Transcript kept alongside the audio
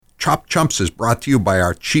Chumps is brought to you by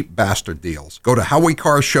our cheap bastard deals. Go to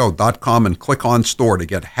howiecarshow.com and click on store to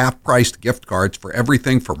get half-priced gift cards for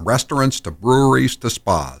everything from restaurants to breweries to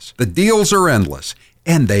spas. The deals are endless,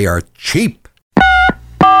 and they are cheap.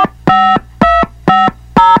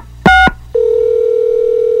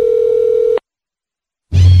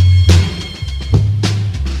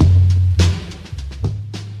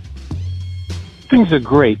 Things are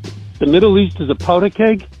great. The Middle East is a powder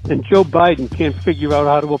keg, and Joe Biden can't figure out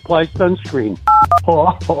how to apply sunscreen.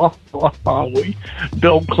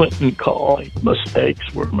 Bill Clinton calling.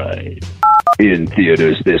 Mistakes were made. In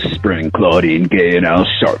theaters this spring, Claudine Gay and Al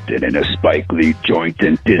Sharpton in a Spike Lee joint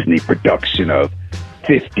and Disney production of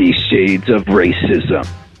 50 Shades of Racism.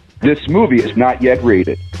 This movie is not yet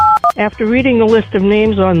rated. After reading the list of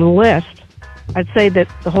names on the list, I'd say that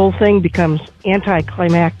the whole thing becomes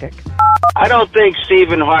anticlimactic. I don't think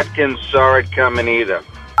Stephen Hawkins saw it coming either.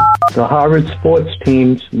 The Harvard sports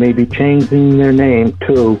teams may be changing their name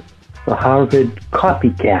to the Harvard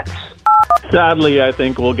Copycats. Sadly, I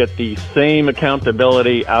think we'll get the same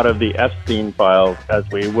accountability out of the Epstein files as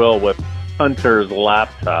we will with Hunter's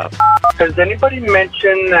laptop. Has anybody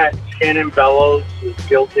mentioned that Shannon Bellows is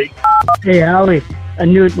guilty? Hey, Allie, a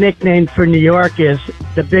new nickname for New York is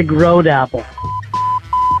the Big Road Apple.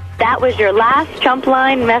 That was your last Chump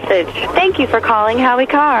Line message. Thank you for calling Howie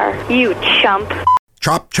Carr, you chump.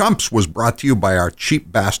 Chumps was brought to you by our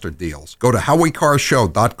cheap bastard deals. Go to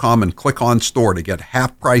howiecarshow.com and click on store to get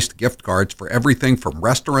half-priced gift cards for everything from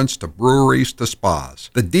restaurants to breweries to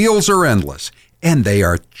spas. The deals are endless, and they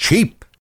are cheap.